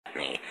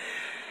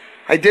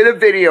I did a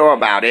video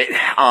about it,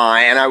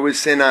 and I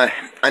was in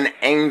an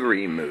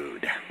angry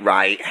mood,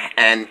 right?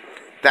 And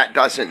that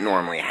doesn't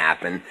normally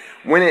happen.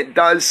 When it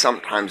does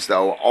sometimes,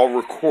 though, I'll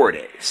record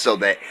it so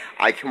that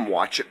I can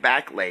watch it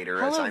back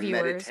later as I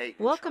viewers. meditate.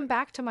 Welcome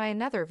back to my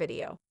another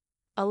video.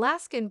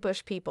 Alaskan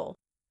bush people.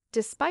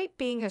 Despite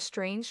being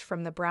estranged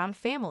from the Brown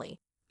family,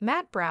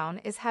 Matt Brown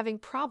is having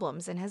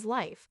problems in his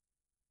life.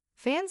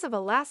 Fans of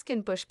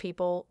Alaskan bush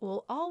people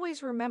will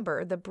always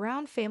remember the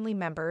Brown family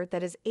member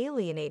that is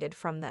alienated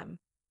from them.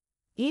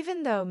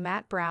 Even though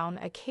Matt Brown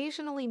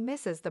occasionally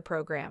misses the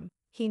program,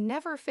 he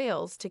never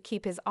fails to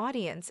keep his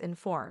audience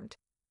informed.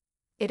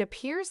 It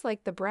appears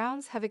like the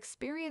Browns have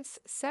experienced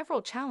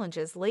several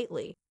challenges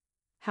lately.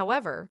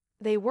 However,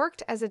 they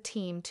worked as a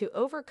team to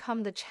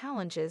overcome the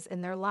challenges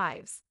in their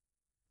lives.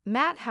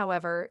 Matt,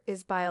 however,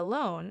 is by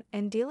alone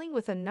and dealing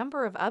with a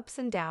number of ups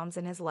and downs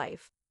in his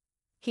life.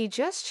 He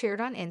just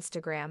shared on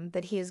Instagram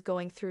that he is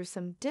going through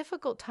some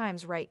difficult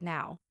times right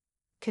now.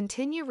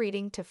 Continue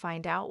reading to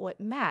find out what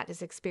Matt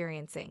is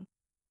experiencing.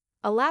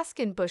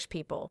 Alaskan bush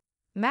people.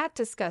 Matt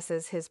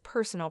discusses his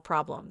personal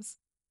problems.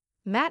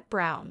 Matt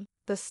Brown,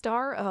 the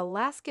star of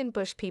Alaskan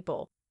bush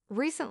people,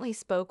 recently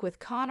spoke with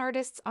con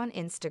artists on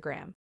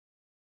Instagram.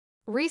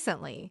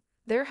 Recently,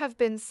 there have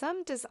been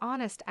some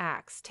dishonest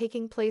acts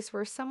taking place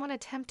where someone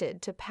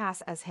attempted to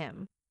pass as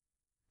him.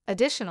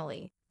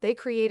 Additionally, they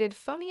created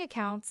phony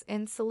accounts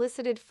and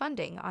solicited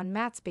funding on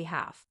Matt's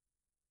behalf.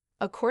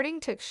 According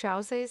to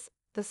Xiaozes,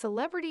 the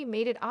celebrity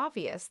made it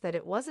obvious that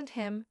it wasn't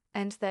him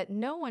and that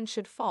no one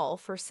should fall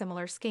for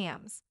similar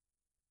scams.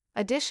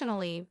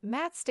 Additionally,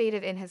 Matt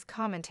stated in his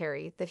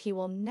commentary that he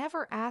will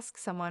never ask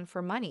someone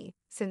for money,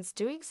 since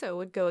doing so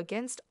would go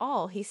against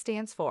all he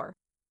stands for.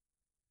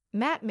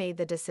 Matt made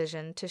the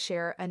decision to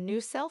share a new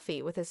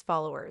selfie with his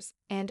followers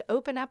and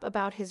open up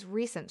about his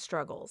recent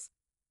struggles.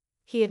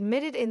 He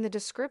admitted in the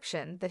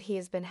description that he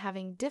has been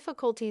having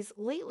difficulties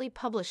lately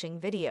publishing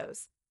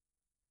videos.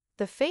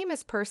 The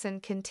famous person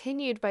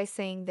continued by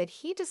saying that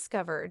he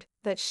discovered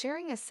that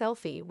sharing a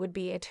selfie would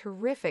be a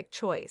terrific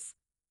choice.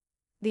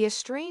 The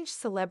estranged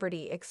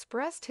celebrity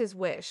expressed his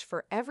wish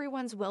for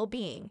everyone's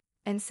well-being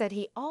and said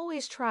he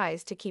always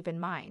tries to keep in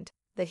mind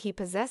that he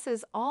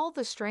possesses all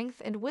the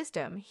strength and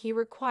wisdom he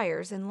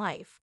requires in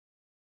life.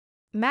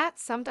 Matt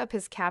summed up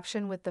his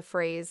caption with the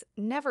phrase,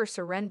 "Never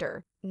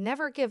surrender,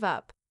 never give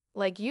up."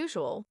 Like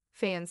usual,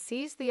 fans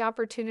seized the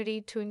opportunity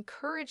to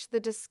encourage the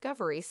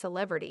Discovery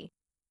celebrity.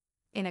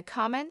 In a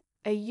comment,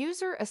 a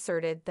user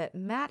asserted that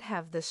Matt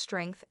have the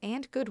strength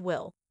and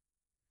goodwill.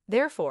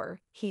 Therefore,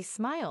 he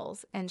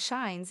smiles and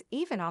shines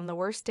even on the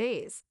worst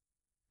days.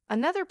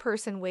 Another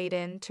person weighed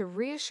in to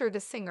reassure the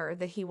singer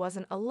that he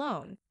wasn't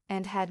alone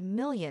and had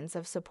millions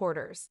of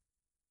supporters.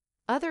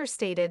 Others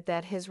stated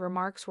that his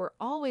remarks were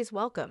always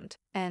welcomed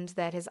and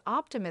that his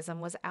optimism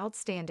was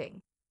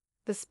outstanding.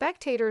 The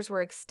spectators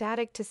were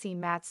ecstatic to see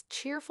Matt's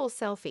cheerful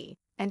selfie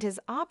and his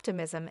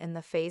optimism in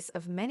the face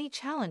of many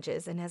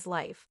challenges in his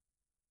life.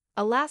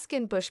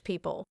 Alaskan bush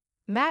people.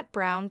 Matt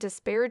Brown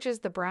disparages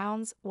the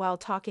Browns while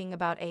talking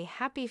about a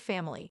happy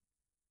family.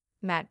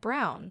 Matt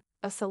Brown,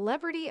 a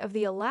celebrity of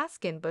the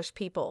Alaskan bush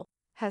people,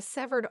 has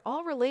severed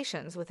all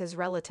relations with his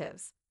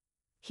relatives.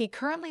 He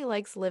currently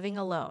likes living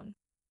alone.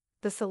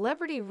 The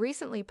celebrity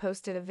recently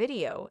posted a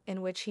video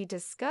in which he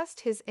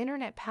discussed his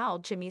internet pal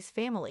Jimmy's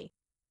family.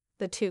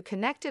 The two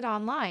connected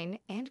online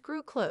and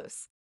grew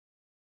close.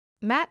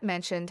 Matt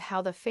mentioned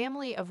how the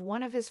family of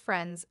one of his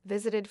friends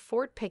visited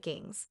Fort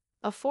Pickens,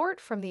 a fort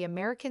from the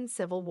American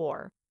Civil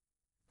War.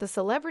 The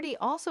celebrity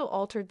also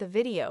altered the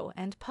video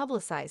and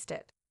publicized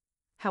it.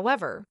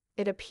 However,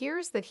 it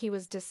appears that he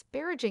was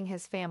disparaging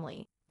his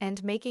family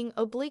and making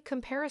oblique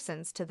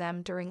comparisons to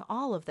them during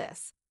all of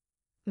this.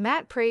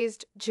 Matt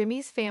praised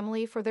Jimmy's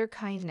family for their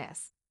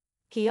kindness.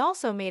 He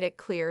also made it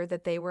clear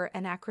that they were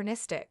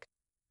anachronistic.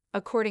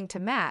 According to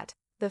Matt,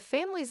 the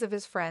families of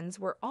his friends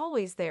were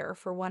always there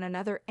for one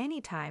another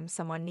anytime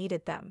someone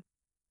needed them.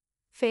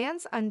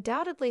 Fans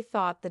undoubtedly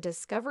thought the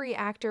Discovery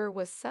actor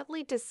was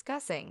subtly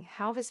discussing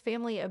how his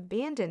family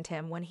abandoned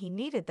him when he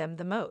needed them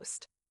the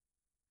most.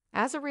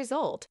 As a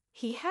result,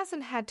 he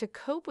hasn't had to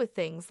cope with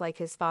things like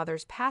his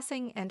father's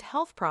passing and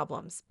health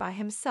problems by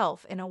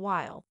himself in a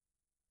while.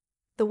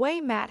 The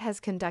way Matt has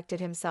conducted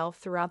himself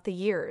throughout the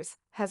years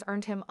has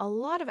earned him a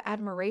lot of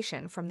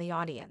admiration from the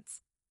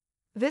audience.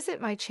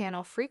 Visit my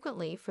channel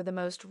frequently for the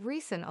most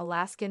recent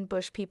Alaskan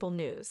bush people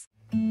news.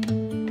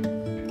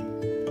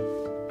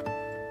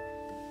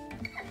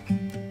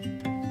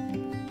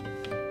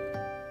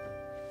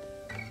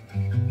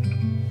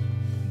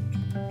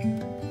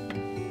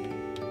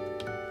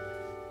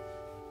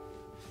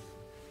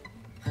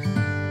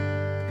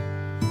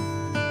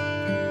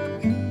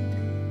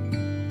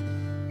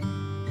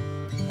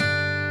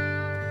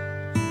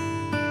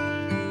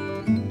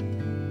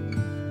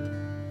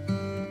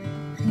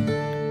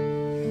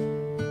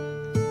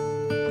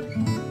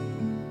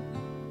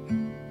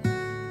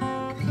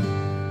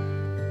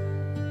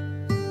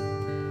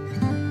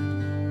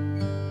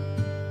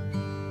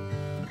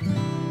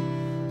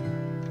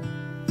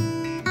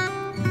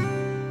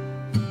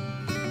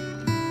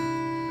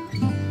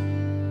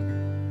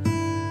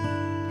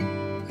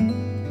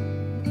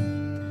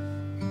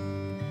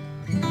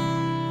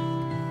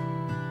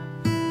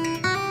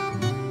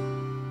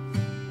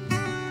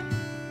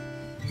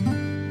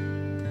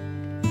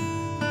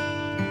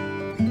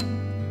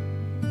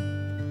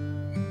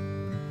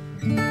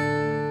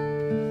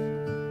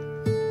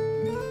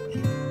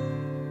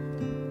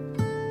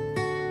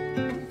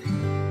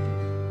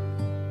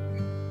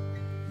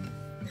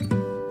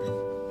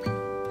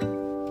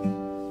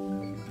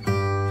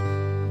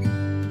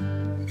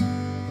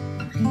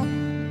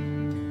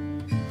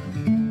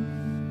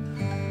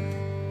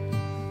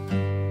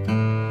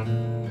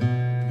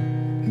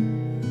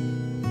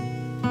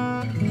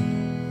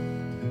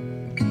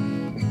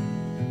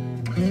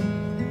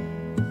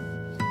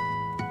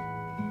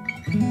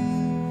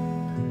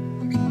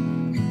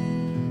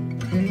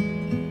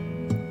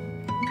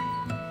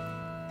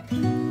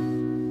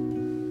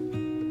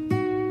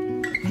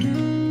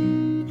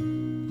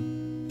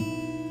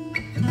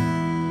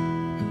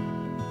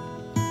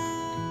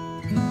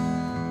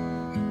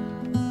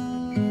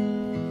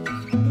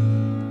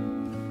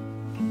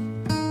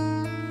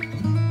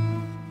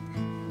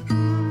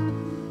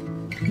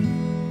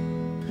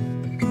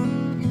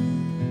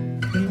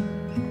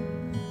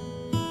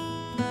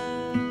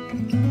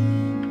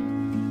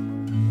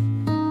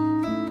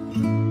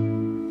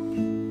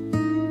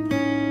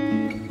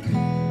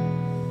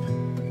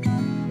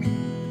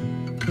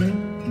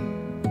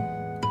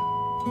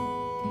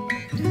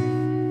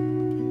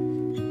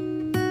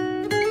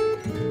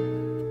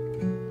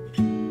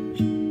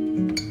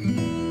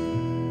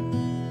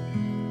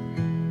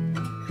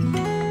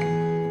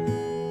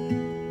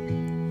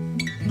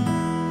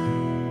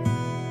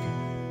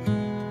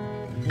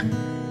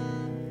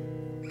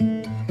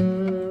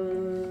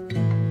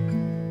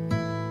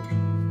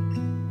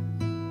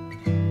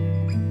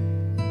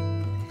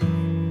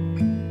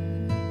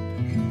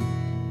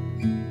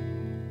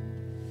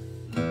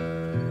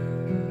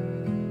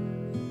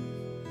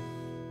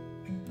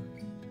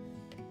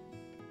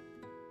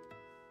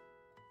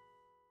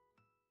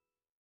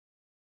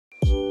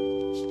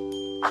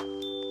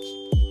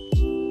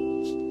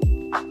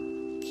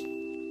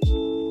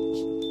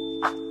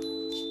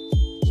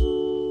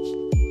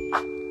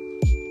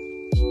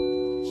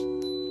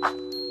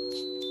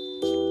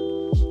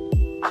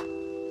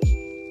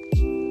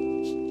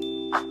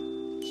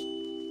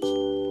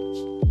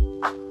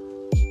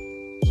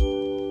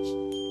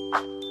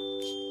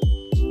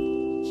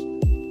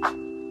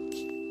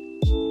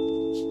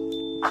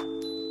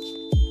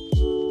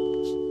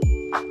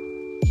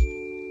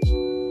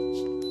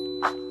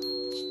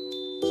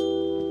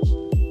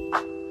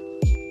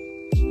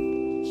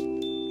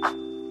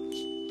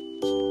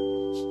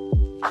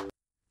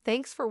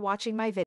 Thanks for watching my video.